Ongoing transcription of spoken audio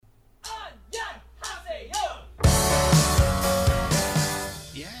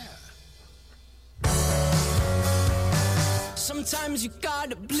Sometimes you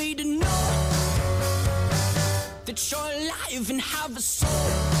gotta bleed to know that you're alive and have a soul.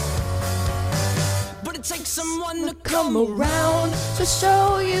 But it takes someone to come around to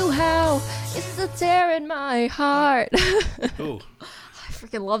show you how. It's a tear in my heart. Ooh. I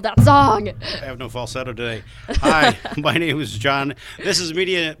freaking love that song. I have no falsetto today. Hi, my name is John. This is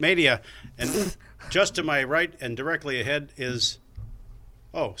Media, and just to my right and directly ahead is,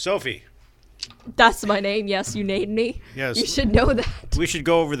 Sophie. That's my name. Yes, you named me. Yes. You should know that. We should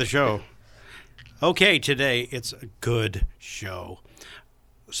go over the show. Okay, today it's a good show.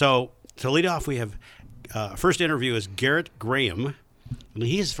 So to lead off, we have first interview is Garrett Graham. And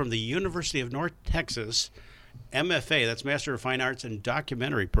he is from the University of North Texas, MFA, that's Master of Fine Arts and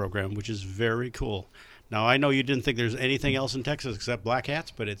Documentary Program, which is very cool. Now, I know you didn't think there's anything else in Texas except black hats,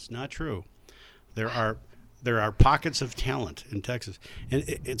 but it's not true. There are pockets of talent in Texas. And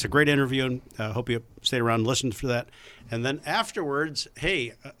it's a great interview, and I hope you stay around and listen for that. And then afterwards,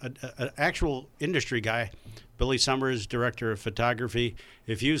 hey, an actual industry guy, Billy Summers, director of photography.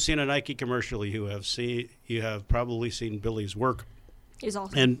 If you've seen a Nike commercial, you have probably seen Billy's work. He's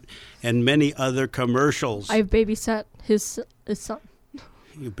awesome. And many other commercials. I've babysat his son.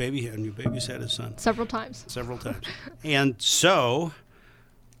 You babysat his son Several times. And so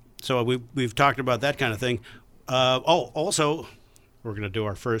we've talked about that kind of thing. Also, we're going to do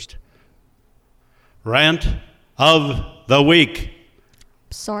our first rant of the week.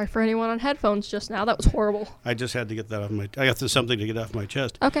 Sorry for anyone on headphones just now. That was horrible. I just had to get that I got something to get off my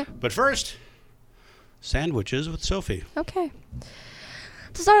chest. Okay. But first, sandwiches with Sophie. Okay.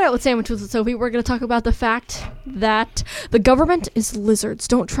 To start out with sandwiches with Sophie, we're going to talk about the fact that the government is lizards.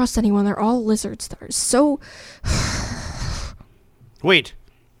 Don't trust anyone. They're all lizards. They're so... Wait.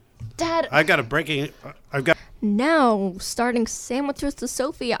 Dad. Now, starting sandwiches to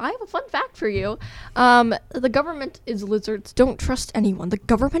Sophie, I have a fun fact for you. The government is lizards. Don't trust anyone. The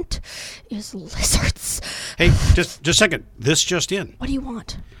government is lizards. Hey, just a second. This just in. What do you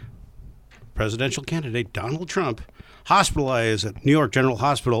want? Presidential candidate Donald Trump hospitalized at New York General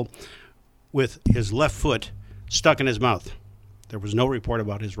Hospital with his left foot stuck in his mouth. There was no report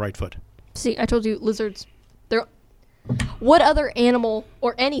about his right foot. See, I told you, lizards. What other animal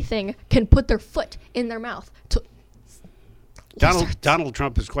or anything can put their foot in their mouth? Donald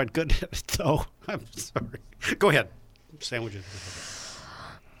Trump is quite good at it, though. I'm sorry. Go ahead. Sandwiches.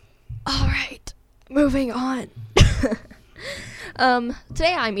 All right. Moving on.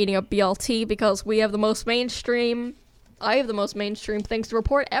 Today I'm eating a BLT because I have the most mainstream things to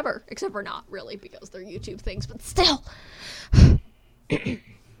report ever. Except for not really, because they're YouTube things, but still. I'm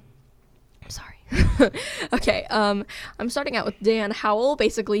sorry. Okay, I'm starting out with Dan Howell.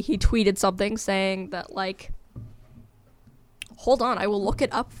 Basically, he tweeted something saying that, hold on, I will look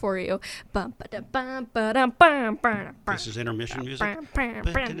it up for you. This is intermission music.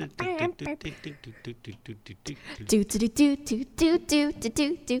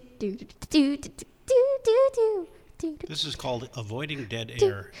 This is called avoiding dead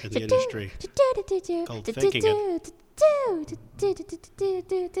air in the industry. Called faking it.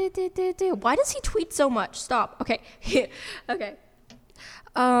 Why does he tweet so much? Stop. Okay. Okay.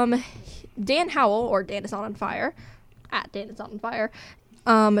 Dan Howell, or Dan is not on fire, at Dan is not on fire,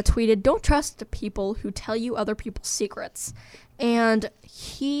 tweeted, "Don't trust people who tell you other people's secrets." And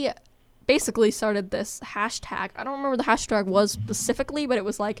he basically started this hashtag. I don't remember the hashtag was specifically, but it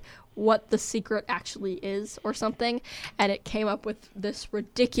was what the secret actually is or something. And it came up with this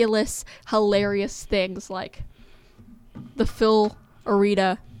ridiculous, hilarious things like the Phil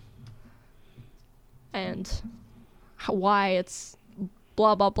Arita and why it's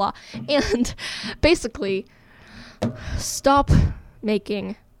blah, blah, blah. And basically, stop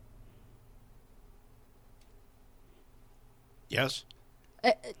making... Yes?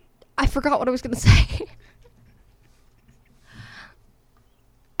 I forgot what I was going to say.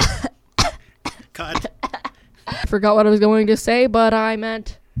 Cut. I forgot what I was going to say, but I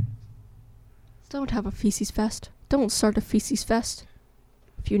meant... Don't have a feces fest. Don't start a feces fest.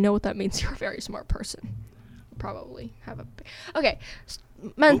 If you know what that means, you're a very smart person. Probably have a... Okay.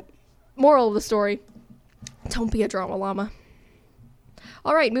 Moral of the story. Don't be a drama llama.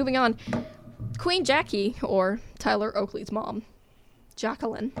 Alright, moving on. Queen Jackie, or Tyler Oakley's mom,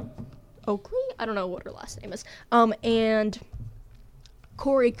 Jacqueline Oakley? I don't know what her last name is. And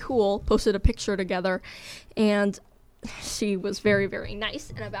Corey Cool posted a picture together, and she was very, very nice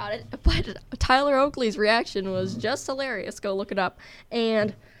and about it, but Tyler Oakley's reaction was just hilarious. Go look it up.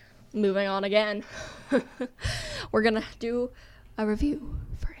 And moving on again, we're gonna do a review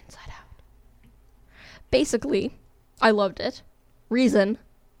for Inside Out. Basically, I loved it. Reason,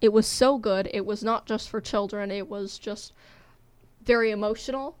 it was so good. It was not just for children. It was just very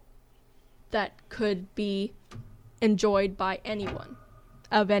emotional that could be enjoyed by anyone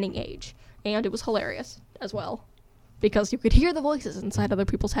of any age. And it was hilarious as well, because you could hear the voices inside other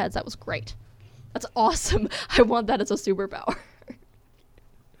people's heads. That was great. That's awesome. I want that as a superpower.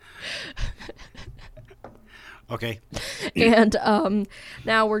 Okay. And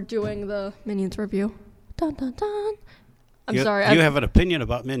now we're doing the Minions review. Dun dun dun. I'm sorry. You have an opinion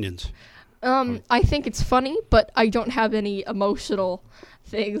about Minions. I think it's funny, but I don't have any emotional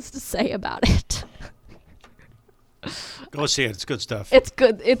things to say about it. Go see it. It's good stuff. It's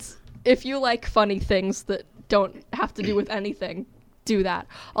good. It's if you like funny things that don't have to do with anything, do that.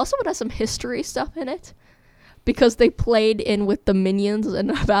 Also, it has some history stuff in it because they played in with the Minions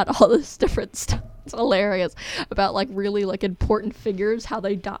and about all this different stuff. It's hilarious about like really like important figures, how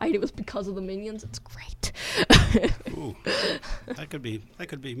they died. It was because of the Minions. It's great. Ooh, that could be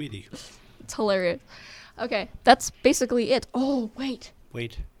meaty. It's hilarious. Okay, that's basically it. Oh wait.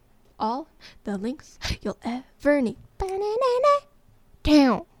 All the links you'll ever need.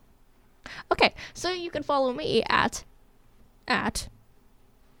 Down. Okay, so you can follow me at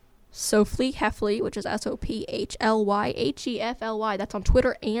Sophly Heffley, which is SOPHLYHEFLY. That's on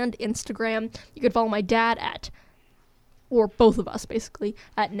Twitter and Instagram. You can follow my dad or both of us basically,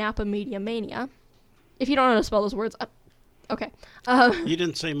 at Napa Media Mania. If you don't know how to spell those words, okay. You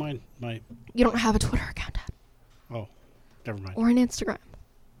didn't say my. You don't have a Twitter account, Dad. Oh, never mind. Or an Instagram.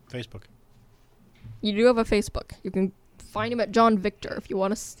 Facebook. You do have a Facebook. You can find him at John Victor if you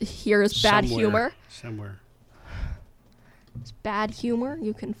want to hear his bad humor. Somewhere. His bad humor,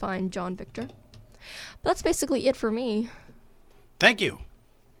 you can find John Victor. But that's basically it for me. Thank you.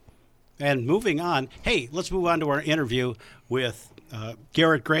 And moving on. Hey, let's move on to our interview with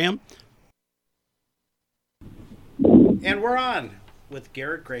Garrett Graham. And we're on with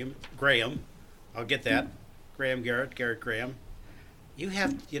Garrett Graham. I'll get that. Garrett Graham. You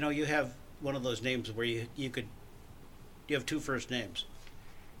have one of those names where you have two first names.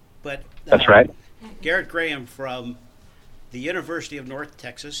 But that's right. Garrett Graham from the University of North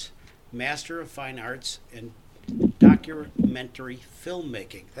Texas, Master of Fine Arts in Documentary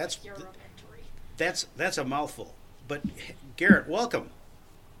Filmmaking. That's a mouthful. But Garrett, welcome.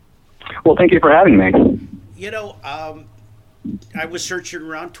 Well, thank you for having me. I was searching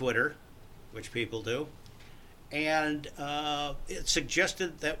around Twitter, which people do, and it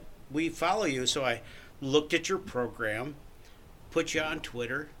suggested that we follow you. So I looked at your program, put you on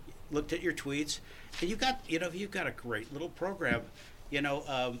Twitter, looked at your tweets, and you've got a great little program.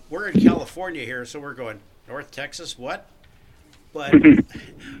 We're in California here, so we're going North Texas. What? But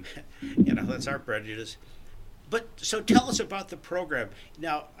that's our prejudice. But so tell us about the program.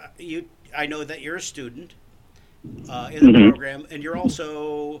 Now, I know that you're a student in the program, and you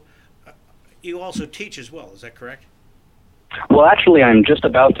also teach as well. Is that correct? Well, actually, I'm just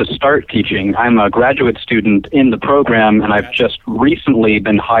about to start teaching. I'm a graduate student in the program, and I've just recently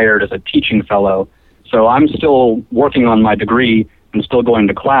been hired as a teaching fellow. So I'm still working on my degree and still going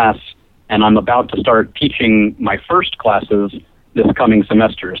to class, and I'm about to start teaching my first classes this coming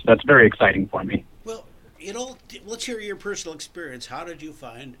semester. So that's very exciting for me. Well, let's hear your personal experience. How did you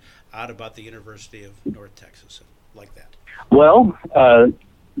find out about the University of North Texas like that? Well,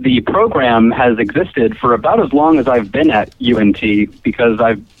 the program has existed for about as long as I've been at UNT, because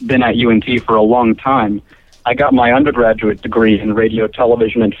I've been at UNT for a long time. I got my undergraduate degree in radio,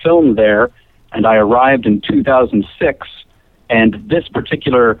 television, and film there, and I arrived in 2006, and this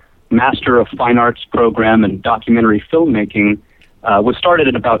particular Master of Fine Arts program in documentary filmmaking was started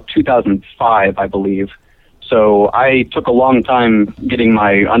in about 2005, I believe. So I took a long time getting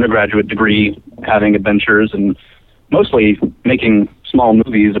my undergraduate degree, having adventures, and mostly making small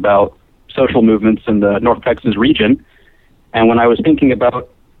movies about social movements in the North Texas region. And when I was thinking about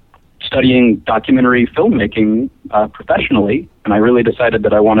studying documentary filmmaking professionally, and I really decided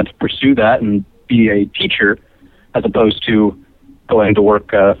that I wanted to pursue that and be a teacher as opposed to going to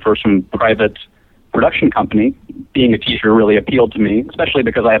work for some private production company, being a teacher really appealed to me, especially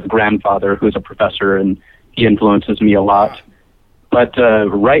because I have a grandfather who's a professor and he influences me a lot. But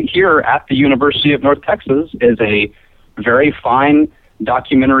right here at the University of North Texas is a very fine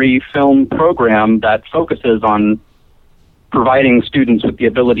documentary film program that focuses on providing students with the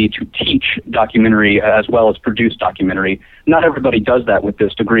ability to teach documentary as well as produce documentary. Not everybody does that with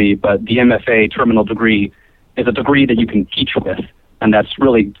this degree, but the MFA terminal degree is a degree that you can teach with, and that's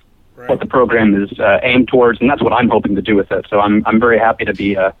really what the program is aimed towards, and that's what I'm hoping to do with it. So I'm very happy to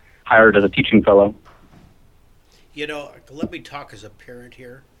be hired as a teaching fellow. Let me talk as a parent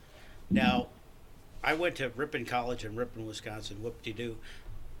here. Now, I went to Ripon College in Ripon, Wisconsin, whoop-de-doo,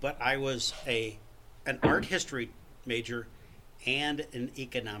 but I was an art history major and an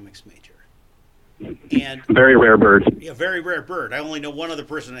economics major. And Very rare bird. a very rare bird. I only know one other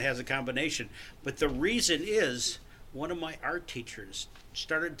person that has a combination. But the reason is one of my art teachers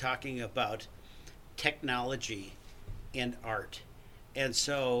started talking about technology and art. And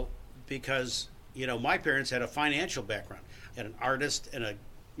so, because, my parents had a financial background, had an artist and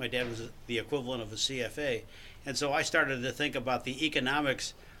my dad was the equivalent of a CFA. And so I started to think about the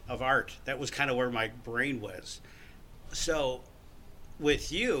economics of art. That was kind of where my brain was. So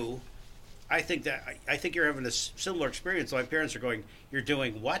with you, I think you're having a similar experience. My parents are going, "You're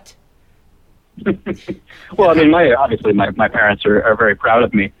doing what?" Well, I mean, obviously my parents are very proud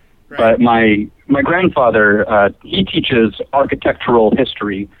of me. Right. But my grandfather, he teaches architectural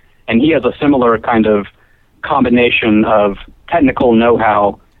history, and he has a similar kind of combination of technical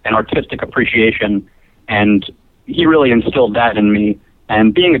know-how and artistic appreciation, and he really instilled that in me.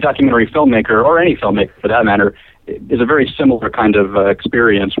 And being a documentary filmmaker, or any filmmaker for that matter, is a very similar kind of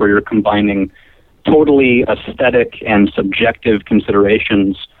experience where you're combining totally aesthetic and subjective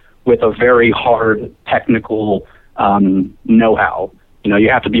considerations with a very hard technical know-how. You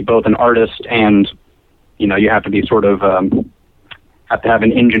have to be both an artist and, you have to be sort of, have to have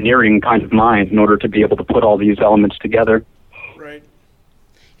an engineering kind of mind in order to be able to put all these elements together. Right.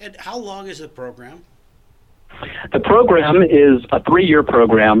 And how long is the program? The program is a 3-year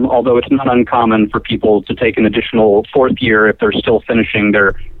program, although it's not uncommon for people to take an additional 4th year if they're still finishing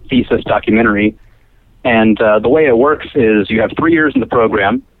their thesis documentary. And the way it works is you have 3 years in the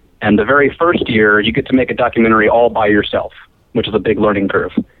program, and the very first year you get to make a documentary all by yourself, which is a big learning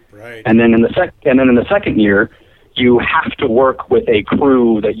curve. Right. And then in the second year, you have to work with a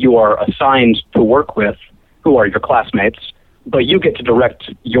crew that you are assigned to work with, who are your classmates, but you get to direct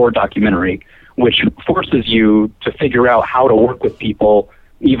your documentary, which forces you to figure out how to work with people,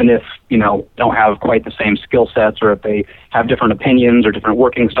 even if, don't have quite the same skill sets, or if they have different opinions or different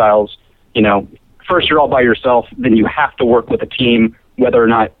working styles. First you're all by yourself, then you have to work with a team, whether or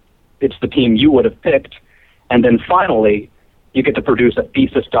not it's the team you would have picked. And then finally, you get to produce a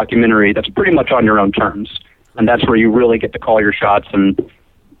thesis documentary that's pretty much on your own terms. And that's where you really get to call your shots and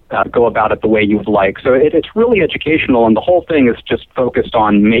go about it the way you would like. So it's really educational, and the whole thing is just focused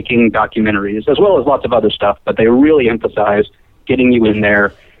on making documentaries, as well as lots of other stuff, but they really emphasize getting you in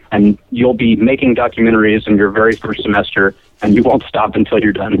there, and you'll be making documentaries in your very first semester, and you won't stop until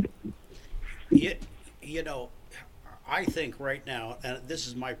you're done. I think right now, and this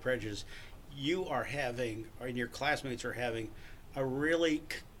is my prejudice, you are having, or your classmates are having, a really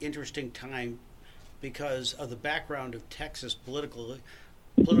interesting time because of the background of Texas politically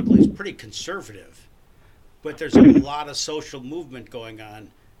is pretty conservative, but there's a lot of social movement going on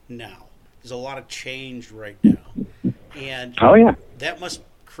now. There's a lot of change right now, and Oh, yeah. that must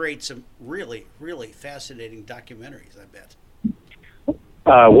create some really, really fascinating documentaries, I bet.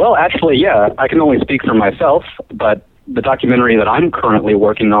 Well, actually, yeah, I can only speak for myself, but the documentary that I'm currently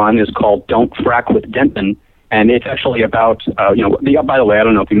working on is called Don't Frack with Denton, and it's actually about, by the way, I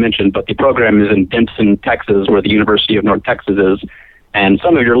don't know if you mentioned, but the program is in Denton, Texas, where the University of North Texas is. And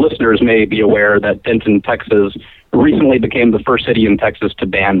some of your listeners may be aware that Denton, Texas recently became the first city in Texas to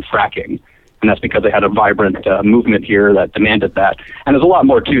ban fracking. And that's because they had a vibrant movement here that demanded that. And there's a lot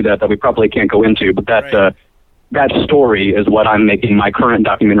more to that we probably can't go into, but that story is what I'm making my current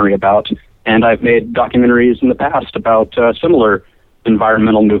documentary about. And I've made documentaries in the past about similar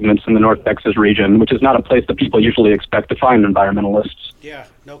environmental movements in the North Texas region, which is not a place that people usually expect to find environmentalists. Yeah,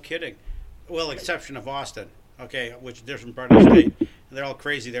 no kidding. Well, exception of Austin, okay, which is a different part of the state. They're all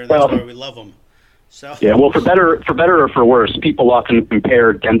crazy there, and that's why we love them. So yeah, well, for better or for worse, people often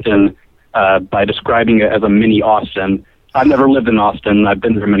compare Denton by describing it as a mini Austin. I've never lived in Austin. I've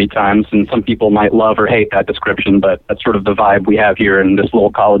been there many times, and some people might love or hate that description, but that's sort of the vibe we have here in this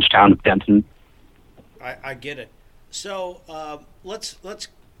little college town of Denton. I get it. So let's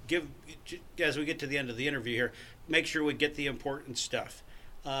give, as we get to the end of the interview here, make sure we get the important stuff.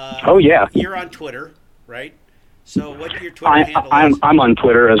 Oh, yeah. You're on Twitter, right? So what your Twitter handle is? I'm on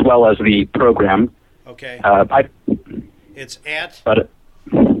Twitter as well as the program. Okay. It's at?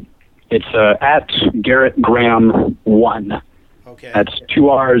 It's at Garrett Graham 1. Okay. That's 2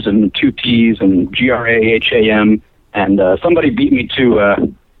 R's and 2 T's and GRAHAM. And somebody beat me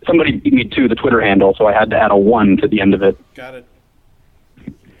to the Twitter handle, so I had to add a 1 to the end of it. Got it.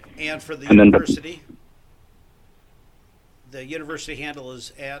 And for the And then university? The university handle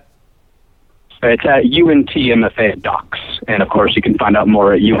is at? It's at UNT-MFA Docs. And, of course, you can find out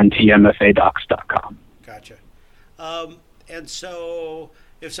more at UNTMFADocs.com. Gotcha. And so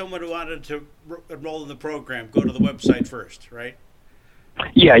if someone wanted to enroll in the program, go to the website first, right?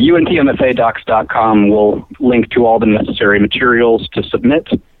 Yeah, untmfadocs.com will link to all the necessary materials to submit,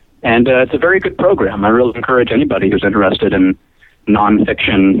 and it's a very good program. I really encourage anybody who's interested in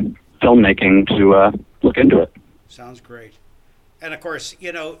nonfiction filmmaking to look into it. Sounds great. And, of course,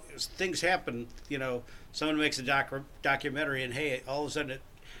 things happen. Someone makes a documentary, and, hey, all of a sudden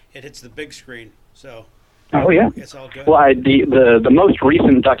it hits the big screen. So Oh yeah, it's all good. Well, the most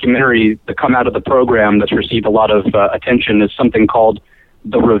recent documentary that come out of the program that's received a lot of attention is something called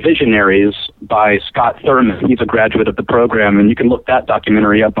The Revisionaries by Scott Thurman. He's a graduate of the program, and you can look that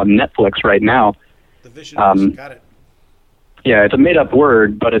documentary up on Netflix right now. The Visionaries, got it. Yeah, it's a made-up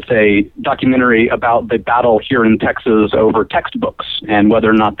word, but it's a documentary about the battle here in Texas over textbooks and whether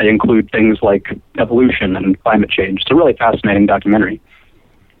or not they include things like evolution and climate change. It's a really fascinating documentary.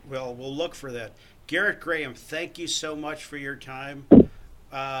 Well, we'll look for that. Garrett Graham, thank you so much for your time.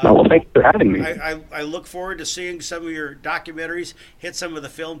 Well, thanks for having me. I look forward to seeing some of your documentaries, hit some of the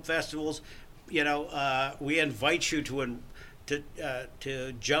film festivals. We invite you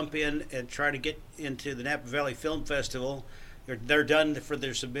to jump in and try to get into the Napa Valley Film Festival. They're done for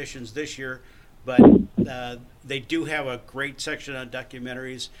their submissions this year, but they do have a great section on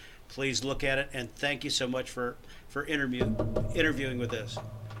documentaries. Please look at it, and thank you so much for interviewing with us.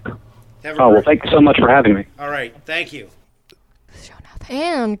 Well, thank you so much for having me. All right, thank you.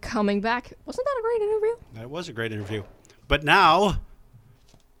 And coming back, wasn't that a great interview? That was a great interview. But now,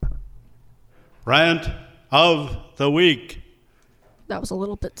 Rant of the Week. That was a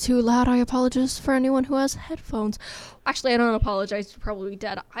little bit too loud. I apologize for anyone who has headphones. Actually, I don't apologize. You're probably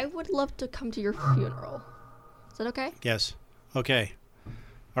dead. I would love to come to your funeral. Is that okay? Yes. Okay.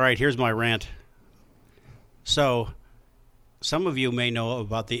 All right, here's my rant. So, some of you may know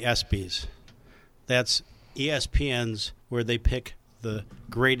about the ESPYs. That's ESPN's where they pick the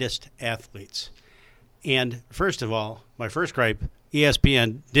greatest athletes. And first of all, my first gripe,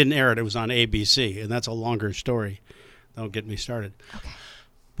 ESPN didn't air it. It was on ABC, and that's a longer story. Don't get me started. Okay.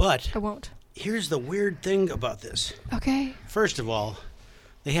 But I won't. Here's the weird thing about this. Okay. First of all,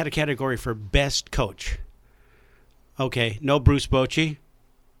 they had a category for best coach. Okay, no Bruce Bochy,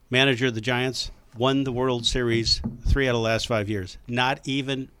 manager of the Giants, won the World Series 3 out of the last 5 years. Not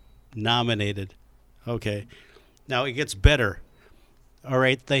even nominated. Okay. Now it gets better. All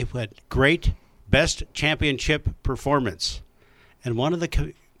right, they went great best championship performance. And one of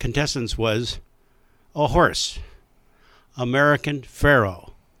the contestants was a horse, American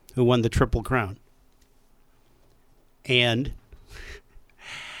Pharoah, who won the Triple Crown. And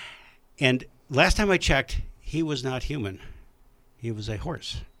last time I checked, he was not human. He was a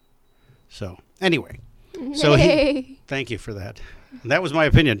horse. So, anyway. So thank you for that. That was my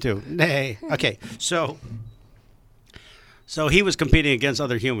opinion, too. Nay. Okay, so he was competing against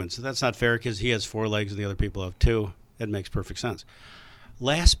other humans. That's not fair because he has 4 legs and the other people have 2. It makes perfect sense.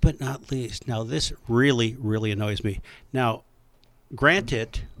 Last but not least, now this really, really annoys me. Now,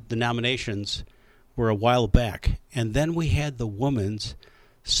 granted, the nominations were a while back, and then we had the Women's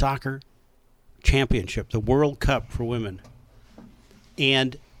Soccer Championship, the World Cup for women.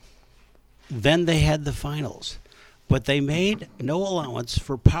 And then they had the finals. But they made no allowance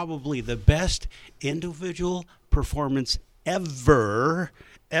for probably the best individual performance ever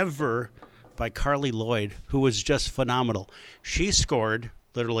by Carly Lloyd, who was just phenomenal. She scored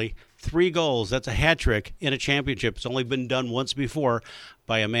literally 3 goals. That's a hat trick in a championship. It's only been done once before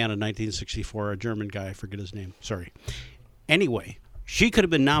by a man in 1964, a German guy. I forget his name. Sorry. Anyway, she could have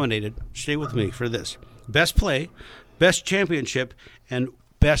been nominated, stay with me, for this. Best play, best championship, and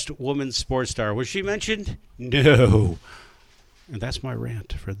best women's sports star. Was she mentioned? No. And that's my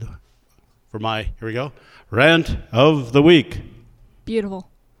rant for my, here we go, Rant of the Week. Beautiful.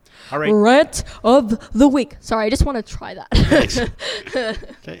 All right. Rant of the Week. Sorry, I just want to try that. Thanks.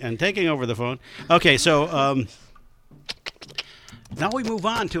 And taking over the phone. Okay, so now we move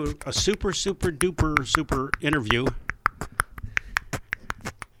on to a super duper interview.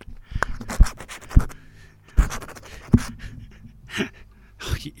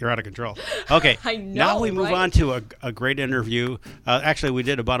 You're out of control. Okay. I know, now we move right? on to a great interview. Actually, we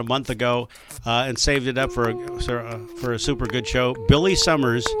did about a month ago and saved it up for a super good show. Billy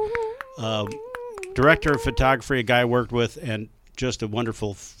Summers, director of photography, a guy I worked with, and just a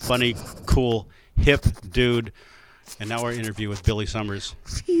wonderful, funny, cool, hip dude. And now our interview with Billy Summers.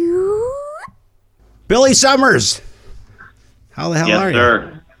 Billy Summers! How the hell are you? Yes,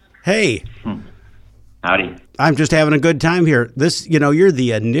 sir. Hey. Howdy. I'm just having a good time here. This, you're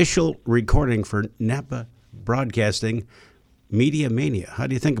the initial recording for Napa Broadcasting Media Mania. How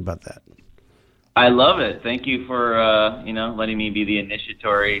do you think about that? I love it. Thank you for letting me be the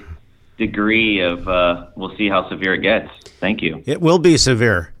initiatory degree of, we'll see how severe it gets. Thank you. It will be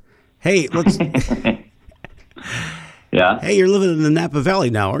severe. Hey, let's. Yeah. Hey, you're living in the Napa Valley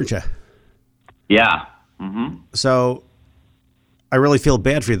now, aren't you? Yeah. Mm-hmm. So, I really feel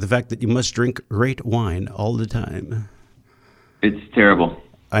bad for you. The fact that you must drink great wine all the time. It's terrible.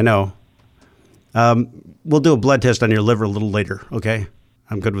 I know. We'll do a blood test on your liver a little later. Okay,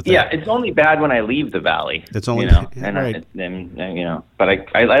 I'm good with that. Yeah, it's only bad when I leave the valley. It's only and right. But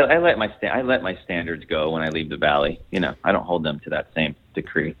I let my standards go when I leave the valley. I don't hold them to that same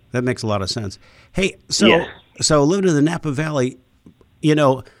degree. That makes a lot of sense. Hey, so Yeah. so living in the Napa Valley,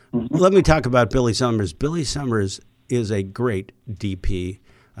 let me talk about Billy Summers. Billy Summers is a great DP.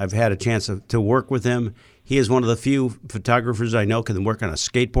 I've had a chance to work with him. He is one of the few photographers I know can work on a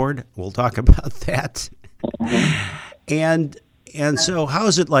skateboard. We'll talk about that. And so how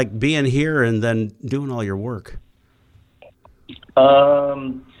is it like being here and then doing all your work?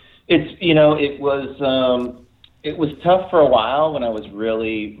 It was tough for a while when I was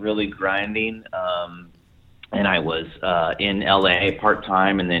really, really grinding. And I was in LA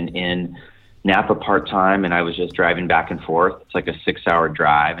part-time and then in Napa part-time, and I was just driving back and forth. It's like a 6-hour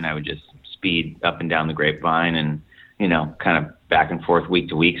drive, and I would just speed up and down the Grapevine and, kind of back and forth week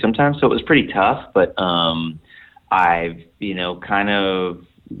to week sometimes. So it was pretty tough, but I've, kind of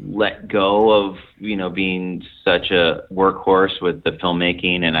let go of, being such a workhorse with the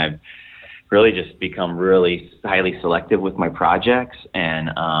filmmaking, and I've really just become really highly selective with my projects and,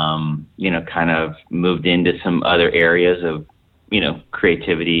 kind of moved into some other areas of,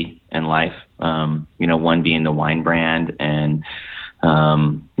 creativity and life, one being the wine brand. And,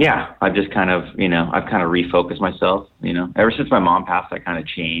 I've just kind of, I've kind of refocused myself, ever since my mom passed, I kind of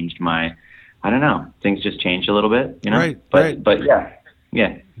changed things just changed a little bit, Right, but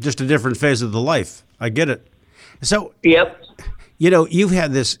yeah. Just a different phase of the life. I get it. So, Yep. You've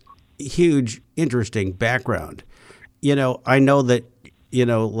had this huge, interesting background. I know that,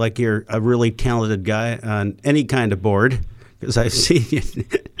 like you're a really talented guy on any kind of board because I've seen you.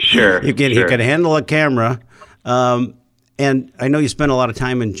 Sure. You can handle a camera. And I know you spent a lot of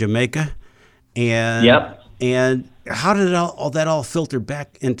time in Jamaica. And Yep. And how did all that filter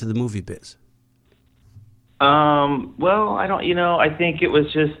back into the movie biz? Well, I think it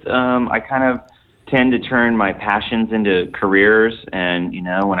was just, I kind of tend to turn my passions into careers. And,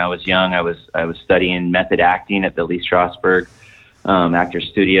 when I was young, I was studying method acting at the Lee Strasberg, Actors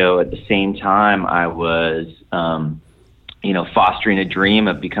Studio. At the same time, I was, fostering a dream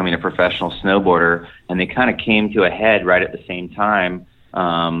of becoming a professional snowboarder, and they kind of came to a head right at the same time.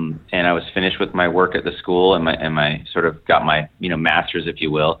 And I was finished with my work at the school and my sort of got my, master's, if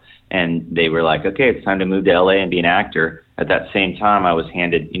you will. And they were like, okay, it's time to move to LA and be an actor. At that same time, I was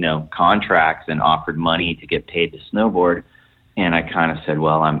handed, contracts and offered money to get paid to snowboard. And I kind of said,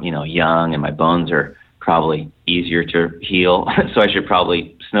 well, I'm, young and my bones are probably easier to heal. So I should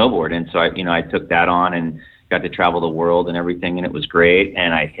probably snowboard. And so I took that on and got to travel the world and everything. And it was great.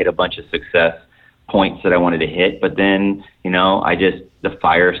 And I hit a bunch of success points that I wanted to hit. But then, the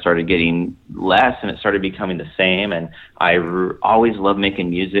fire started getting less and it started becoming the same. And I always loved making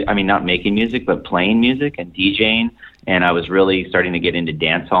music. I mean, not making music, but playing music and DJing. And I was really starting to get into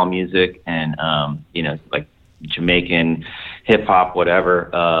dance hall music and, like Jamaican hip hop, whatever.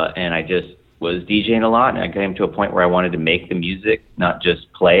 And I just was DJing a lot. And I came to a point where I wanted to make the music, not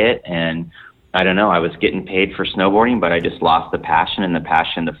just play it. And I don't know, I was getting paid for snowboarding, but I just lost the passion, and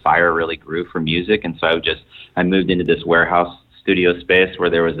the fire really grew for music. And so I moved into this warehouse studio space where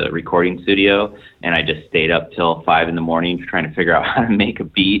there was a recording studio, and I just stayed up till 5 a.m. trying to figure out how to make a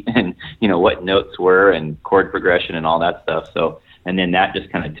beat and, what notes were and chord progression and all that stuff. So, and then that just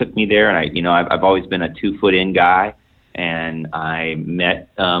kind of took me there. And I've always been a 2-foot-in guy, and I met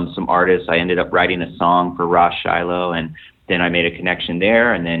some artists. I ended up writing a song for Ross Shiloh, and then I made a connection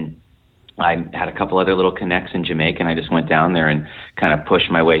there. And then I had a couple other little connects in Jamaica, and I just went down there and kind of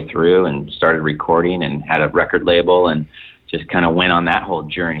pushed my way through and started recording and had a record label and just kind of went on that whole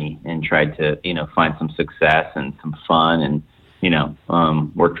journey and tried to, find some success and some fun and,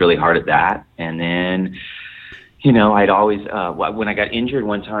 worked really hard at that. And then, I'd always, when I got injured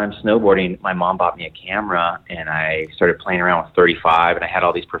one time snowboarding, my mom bought me a camera and I started playing around with 35, and I had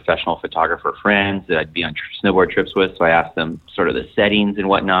all these professional photographer friends that I'd be on snowboard trips with. So I asked them sort of the settings and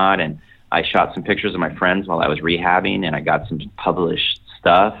whatnot. And I shot some pictures of my friends while I was rehabbing, and I got some published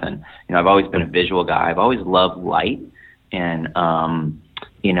stuff. And, I've always been a visual guy. I've always loved light. And,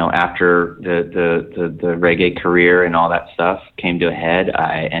 after the reggae career and all that stuff came to a head,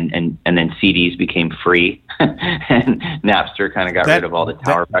 and then CDs became free and Napster kind of got rid of all the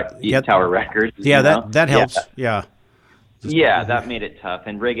tower records. Yeah, that helps. Yeah. Yeah, that made it tough.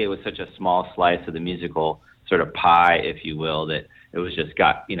 And reggae was such a small slice of the musical sort of pie, if you will, that it was just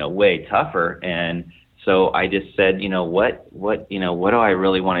got, way tougher. And so I just said, what do I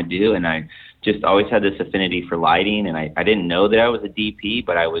really want to do? And I just always had this affinity for lighting. And I didn't know that I was a DP,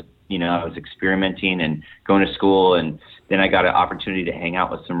 but I was experimenting and going to school. And then I got an opportunity to hang out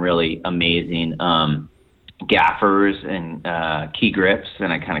with some really amazing gaffers and key grips.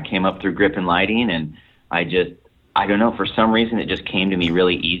 And I kind of came up through grip and lighting. And I don't know, for some reason it just came to me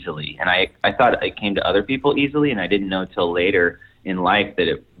really easily. And I thought it came to other people easily, and I didn't know till later in life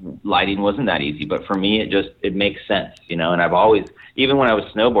that lighting wasn't that easy. But for me, it makes sense, and I've always, even when I was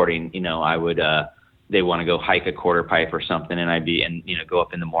snowboarding, I would, they want to go hike a quarter pipe or something, and go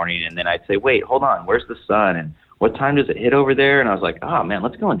up in the morning, and then I'd say, wait, hold on, where's the sun? And what time does it hit over there? And I was like, oh man,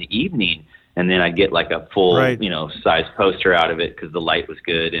 let's go in the evening. And then I'd get like a full, size poster out of it because the light was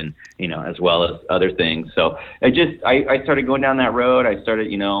good, and as well as other things. So I started going down that road. I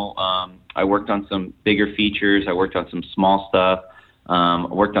started, I worked on some bigger features. I worked on some small stuff. I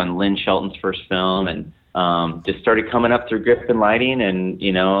worked on Lynn Shelton's first film, and just started coming up through grip and lighting, and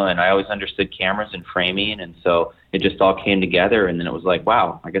and I always understood cameras and framing, and so it just all came together. And then it was like,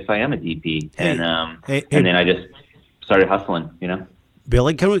 wow, I guess I am a DP, and then I just started hustling,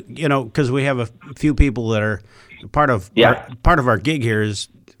 Billy, can we, because we have a few people that are part of our gig here is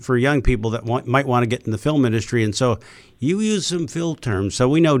for young people that might want to get in the film industry, and so you use some film terms. So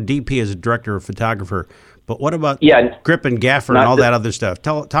we know DP is a director or photographer, but what about grip and gaffer and all that other stuff?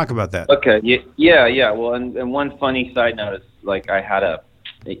 Talk about that. Okay, yeah. Well, and one funny side note is, like, I had an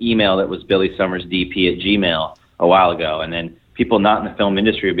email that was Billy Summers DP at Gmail a while ago, and then people not in the film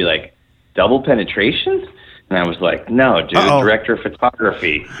industry would be like, double penetration? And I was like, no, dude, director of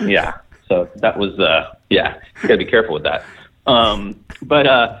photography. Yeah. So that was, you gotta be careful with that.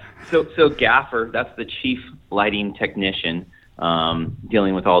 So gaffer, that's the chief lighting technician,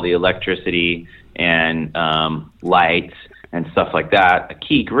 dealing with all the electricity and lights and stuff like that. A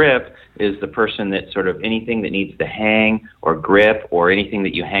key grip is the person that sort of anything that needs to hang or grip or anything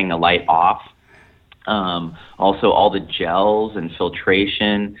that you hang the light off. Also all the gels and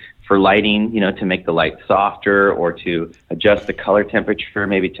filtration for lighting, to make the light softer or to adjust the color temperature,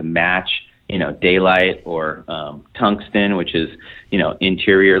 maybe to match, daylight, or tungsten, which is,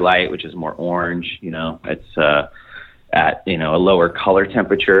 interior light, which is more orange. It's at, a lower color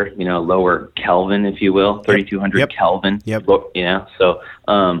temperature, lower Kelvin, if you will, 3,200 Kelvin. Yep. So,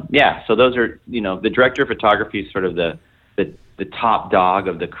 so those are, the director of photography is sort of the top dog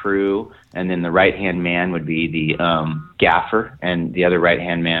of the crew, and then the right-hand man would be the gaffer, and the other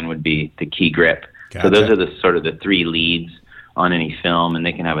right-hand man would be the key grip. Gotcha. So those are the sort of the three leads on any film, and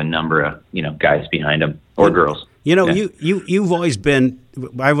they can have a number of guys behind them or girls. You've always been.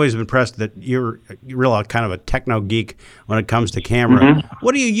 I've always been impressed that you're real kind of a techno geek when it comes to camera. Mm-hmm.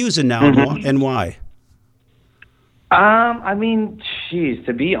 What are you using now, and why? I mean,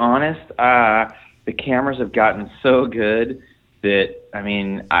 to be honest, the cameras have gotten so good that, I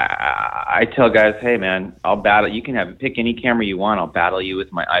mean, I tell guys, hey man, I'll battle. You can pick any camera you want. I'll battle you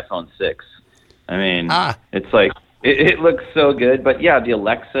with my iPhone 6. I mean, it's like, it looks so good. But yeah, the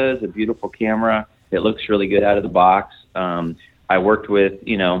Alexa is a beautiful camera. It looks really good out of the box. I worked with,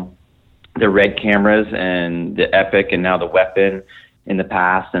 the Red cameras and the Epic and now the Weapon in the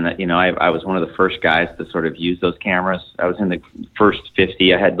past. And, I was one of the first guys to sort of use those cameras. I was in the first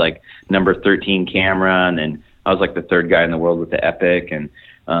 50. I had like number 13 camera, and then I was like the third guy in the world with the Epic. And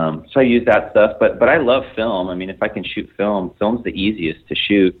so I use that stuff. But I love film. I mean, if I can shoot film's the easiest to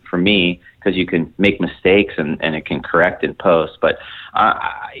shoot for me, because you can make mistakes and it can correct in post. But,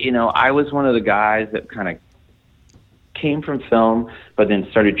 I was one of the guys that kind of came from film, but then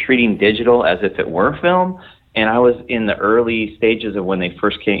started treating digital as if it were film. And I was in the early stages of when they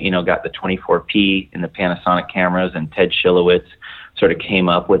first came, got the 24p in the Panasonic cameras, and Ted Schilowitz sort of came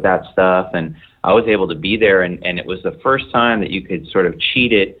up with that stuff. And I was able to be there, and it was the first time that you could sort of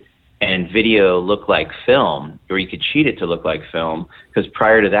cheat it and video look like film, or you could cheat it to look like film, because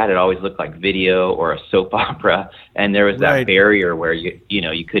prior to that, it always looked like video or a soap opera, and there was that barrier where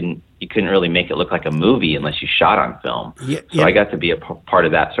you couldn't really make it look like a movie unless you shot on film. So I got to be a part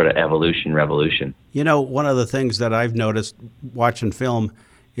of that sort of revolution. One of the things that I've noticed watching film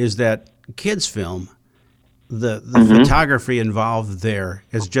is that kids' film, the photography involved there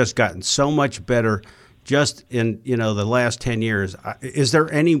has just gotten so much better just in, the last 10 years. Is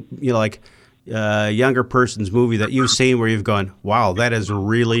there any, younger person's movie that you've seen where you've gone, wow, that is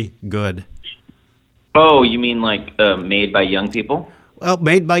really good? Oh, you mean like made by young people? Well,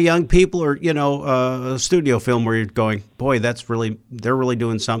 made by young people, or, a studio film where you're going, boy, they're really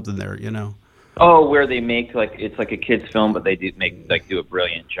doing something there, Oh, where they make like it's like a kid's film, but they do a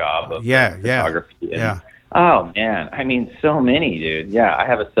brilliant job of photography. Yeah. Oh man, I mean, so many, dude. Yeah, I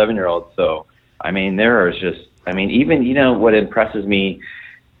have a 7-year-old, so I mean, there are just, I mean, even what impresses me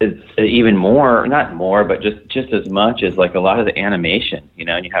is even more, not more, but just as much as like a lot of the animation,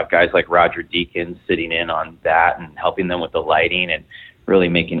 and you have guys like Roger Deakins sitting in on that and helping them with the lighting and really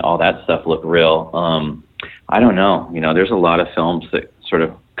making all that stuff look real. I don't know, there's a lot of films that sort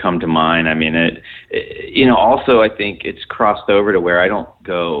of come to mind. I mean, also I think it's crossed over to where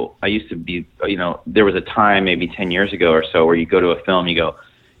I used to be, there was a time maybe 10 years ago or so where you go to a film, you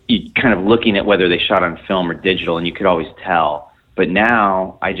kind of looking at whether they shot on film or digital, and you could always tell. But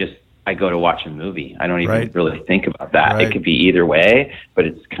now I go to watch a movie. I don't even really think about that. Right. It could be either way, but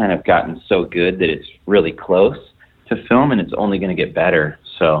it's kind of gotten so good that it's really close to film, and it's only going to get better.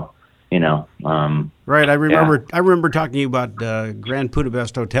 So, right. I remember talking to you about Grand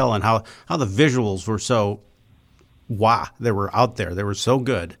Budapest Hotel and how the visuals were so they were out there. They were so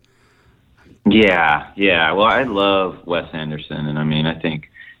good. Yeah. Well, I love Wes Anderson, and I mean, I think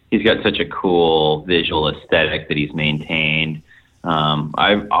he's got such a cool visual aesthetic that he's maintained.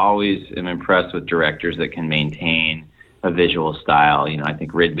 I've always am impressed with directors that can maintain a visual style. I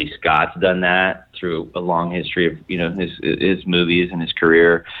think Ridley Scott's done that through a long history of, his movies and his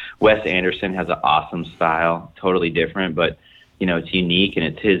career. Wes Anderson has an awesome style, totally different, but, it's unique and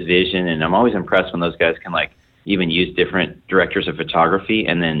it's his vision. And I'm always impressed when those guys can even use different directors of photography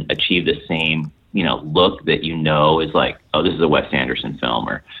and then achieve the same, look that is like, oh, this is a Wes Anderson film,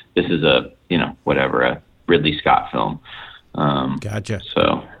 or this is a Ridley Scott film. Gotcha.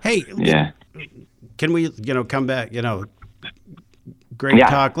 So, hey, yeah. Can we, come back, great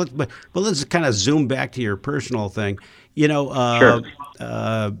talk. Let's kind of zoom back to your personal thing. Sure.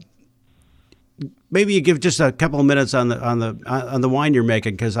 Maybe you give just a couple of minutes on the wine you're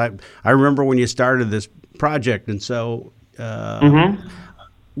making, because I remember when you started this project, and so and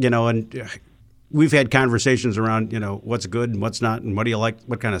we've had conversations around what's good and what's not, and what do you like,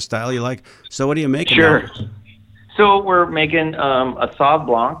 what kind of style you like. So what are you making? Sure. now? So we're making a Sauv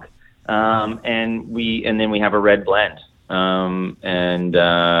Blanc, and then we have a red blend,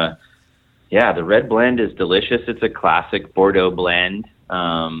 the red blend is delicious. It's a classic Bordeaux blend.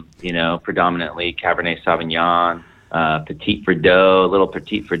 Predominantly Cabernet Sauvignon, Petit Verdot, a little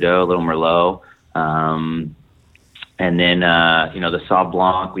Merlot. And then, the Sauv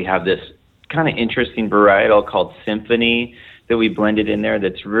Blanc, we have this kind of interesting varietal called Symphony that we blended in there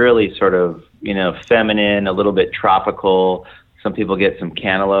that's really sort of, feminine, a little bit tropical. Some people get some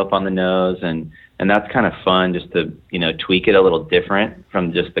cantaloupe on the nose, and that's kind of fun just to, tweak it a little different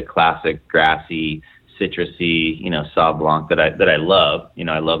from just the classic grassy, citrusy, Sauv Blanc that I love.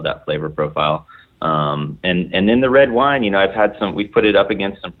 I love that flavor profile. And then the red wine, we've put it up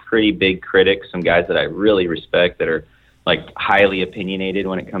against some pretty big critics, some guys that I really respect that are highly opinionated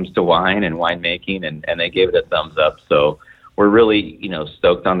when it comes to wine and winemaking, and they gave it a thumbs up. So we're really,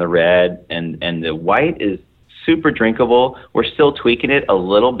 stoked on the red, and the white is super drinkable. We're still tweaking it a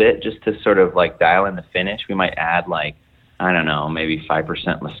little bit just to sort of dial in the finish. We might add I don't know, maybe 5%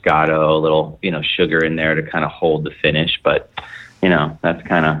 Moscato, a little, sugar in there to kind of hold the finish. But, that's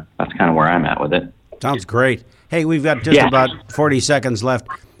kind of where I'm at with it. Sounds great. Hey, we've got just about 40 seconds left.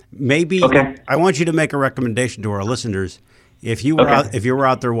 Maybe I want you to make a recommendation to our listeners. If you were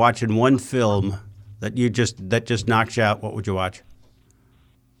out there watching one film that just knocks you out, what would you watch?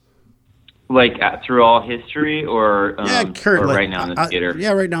 Through all history, or currently, or right now in the theater?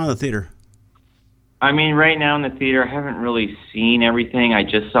 Right now in the theater. I mean, right now in the theater, I haven't really seen everything. I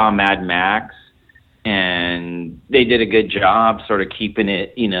just saw Mad Max, and they did a good job sort of keeping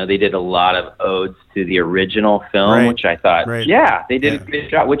it, they did a lot of odes to the original film, which I thought, they did a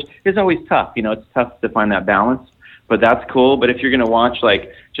good job, which is always tough. It's tough to find that balance, but that's cool. But if you're going to watch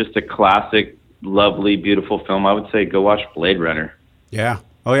just a classic, lovely, beautiful film, I would say go watch Blade Runner. Yeah.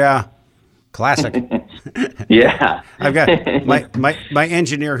 Oh, yeah. Classic. Yeah. I've got my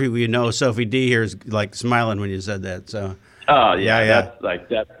engineer who Sophie D here is smiling when you said that. So. Oh yeah.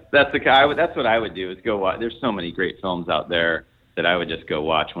 That's the guy. That's what I would do is go watch. There's so many great films out there that I would just go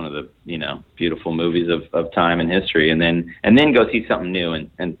watch one of the beautiful movies of time and history, and then go see something new and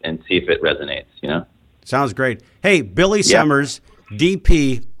see if it resonates. Sounds great. Hey, Billy Summers,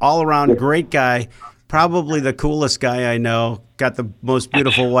 DP, all around great guy. Probably the coolest guy I know. Got the most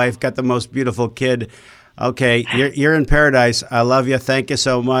beautiful wife. Got the most beautiful kid. Okay, you're in paradise. I love you. Thank you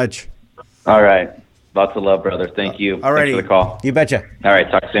so much. All right. Lots of love, brother. Thank you. All righty. Thanks for the call. You betcha. All right.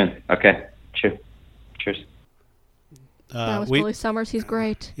 Talk soon. Okay. Cheers. That was Billy Summers. He's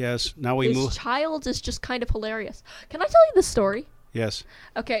great. Yes. Now we move. His child is just kind of hilarious. Can I tell you the story? Yes.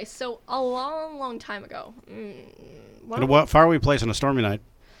 Okay, so a long, long time ago. And what far we place on a stormy night?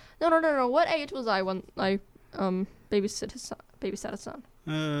 No. What age was I when I babysat his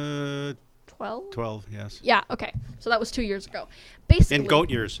son? 12? 12, yes. Yeah, okay. So that was 2 years ago. Basically, In goat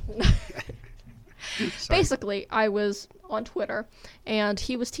years. Sorry. Basically, I was on Twitter, and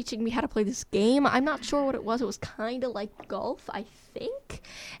he was teaching me how to play this game. I'm not sure what it was. It was kind of like golf, I think.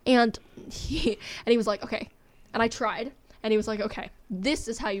 And he was like, okay. And I tried, and he was like, okay, this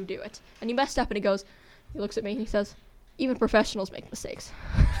is how you do it. And he messed up, and he looks at me, and he says, even professionals make mistakes.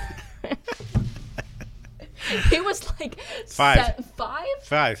 He was like 5. 5?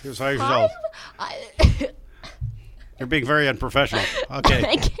 5. He was 5 years 5? old. You're being very unprofessional. Okay.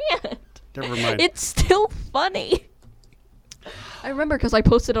 I can't. Never mind. It's still funny. I remember because I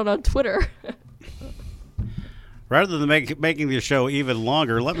posted it on Twitter. Rather than making the show even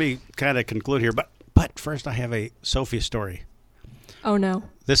longer, let me kind of conclude here. But first, I have a Sophie story. Oh, no.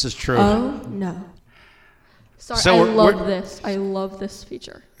 This is true. Oh, no. Sorry, So I we're- love this. I love this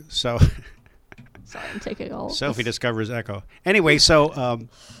feature. So Sorry, I'm taking all of Sophie this. discovers Echo. Anyway, so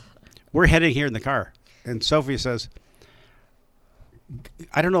we're heading here in the car, and Sophie says,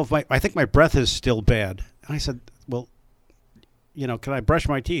 I don't know if I think my breath is still bad. And I said, well, can I brush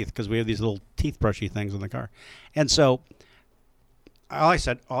my teeth? Because we have these little teeth brushy things in the car. And so I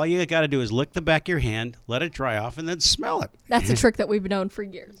said, all you got to do is lick the back of your hand, let it dry off, and then smell it. That's a trick that we've known for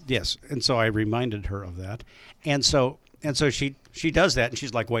years. Yes. And so I reminded her of that. And so she does that, and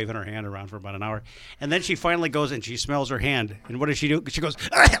she's like waving her hand around for about an hour. And then she finally goes and she smells her hand. And what does she do? She goes,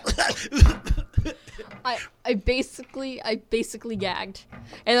 I basically gagged,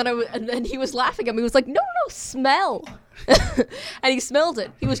 and then he was laughing at me. He was like, "No, smell," and he smelled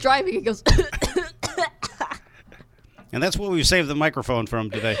it. He was driving. He goes, and that's what we saved the microphone from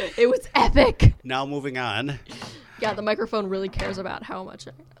today. "It was epic." Now moving on. Yeah, the microphone really cares about how much.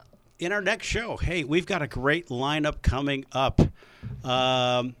 In our next show, hey, we've got a great lineup coming up.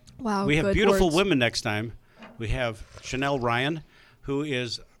 Wow, we have good beautiful words. women next time. We have Chanel Ryan, who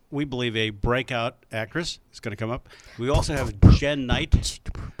is, we believe, a breakout actress. Is going to come up. We also have Jen Knight.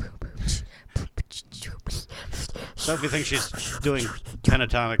 Sophie thinks she's doing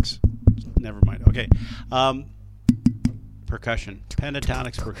pentatonics. Never mind. Okay. Percussion.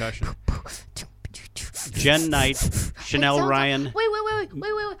 Pentatonics percussion. Jen Knight, Chanel Ryan. Wait.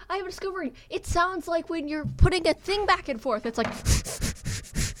 I have a discovery. It sounds like when you're putting a thing back and forth. It's like.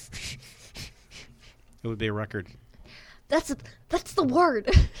 It would be a record. That's the word.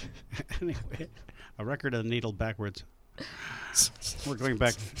 Anyway, a record of the needle backwards. We're going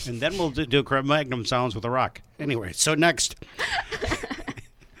back, and then we'll do Cro-Magnon sounds with a rock. Anyway, so next.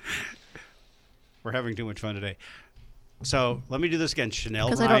 We're having too much fun today. So let me do this again. Chanel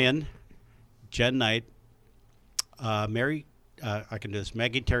 'Cause I don't- Ryan, Jen Knight, Mary, I can do this.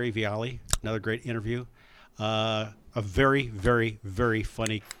 Maggie Terry Viali, another great interview. A very, very, very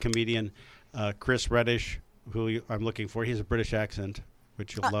funny comedian, Chris Reddish, who I'm looking for. He has a British accent,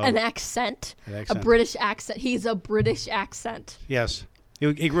 which you'll love. An accent. An A accent. British accent. He's a British accent. Yes.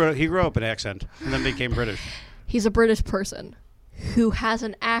 He grew up an accent and then became British. He's a British person who has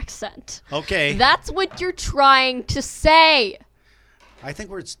an accent. Okay. That's what you're trying to say. I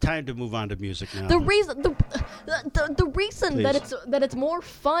think it's time to move on to music now. The reason the reason that Please. it's more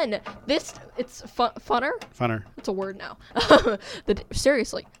fun. It's funner. Funner. It's a word now.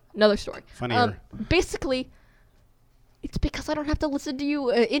 Seriously, another story. Funnier. Basically, it's because I don't have to listen to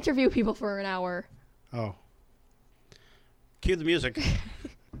you interview people for an hour. Oh. Cue the music.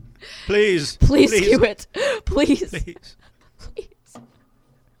 Please. Please cue it. Please. Please. Please.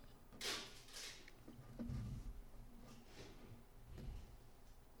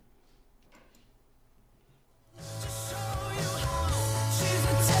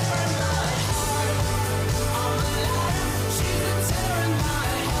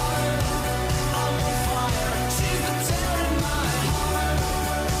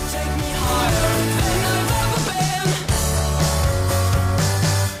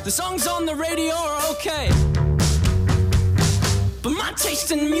 The songs on the radio are okay, but my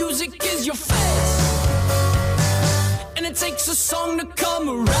taste in music is your face. And it takes a song to come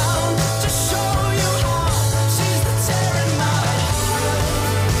around to show you how she's the tear in my heart.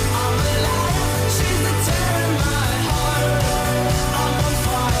 I'm alive, she's the tear in my heart. I'm on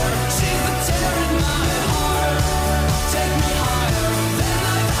fire, she's the tear in my heart. Take me higher than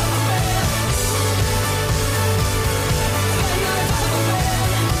I've ever been. Than I've ever been. Than I've ever been. Than I've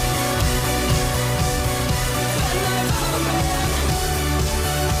ever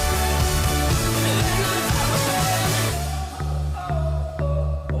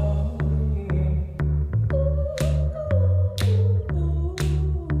been.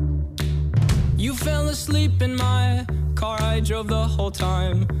 car I drove the whole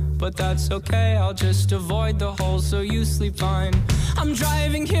time. But that's okay, I'll just avoid the holes so you sleep fine. I'm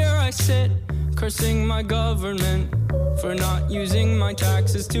driving, here I sit, cursing my government for not using my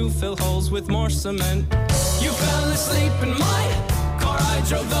taxes to fill holes with more cement. You fell asleep in my car I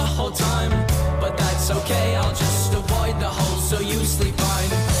drove the whole time. But that's okay, I'll just avoid the holes so you sleep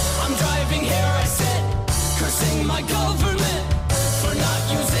fine. I'm driving, here I sit, cursing my government for not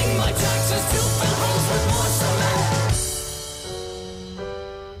using my taxes to fill holes with more cement.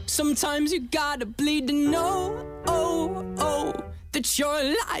 Sometimes you gotta bleed to know, that you're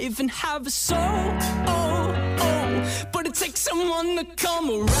alive and have a soul, but it takes someone to come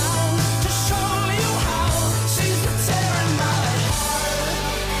around to show you how. She's the tear in my heart,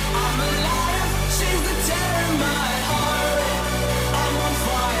 I'm alive. She's the tear in my heart, I'm on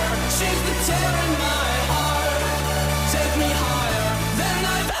fire. She's the tear in my heart, take me higher than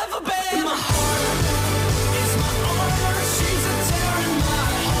I've ever been. My heart is my armor, she's a tear in my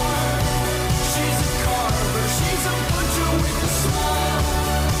heart. She's a carver, she's a butcher with a smile,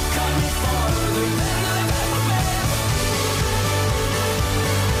 cut me farther than I've ever been.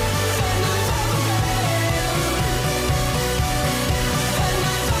 Than I've ever been. Than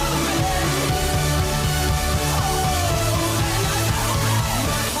I've ever been.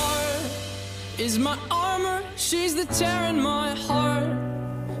 My heart is my armor, she's the tear in my heart.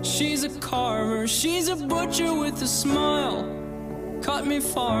 She's a carver, she's a butcher with a smile, cut me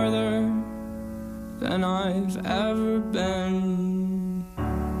farther than I've ever been.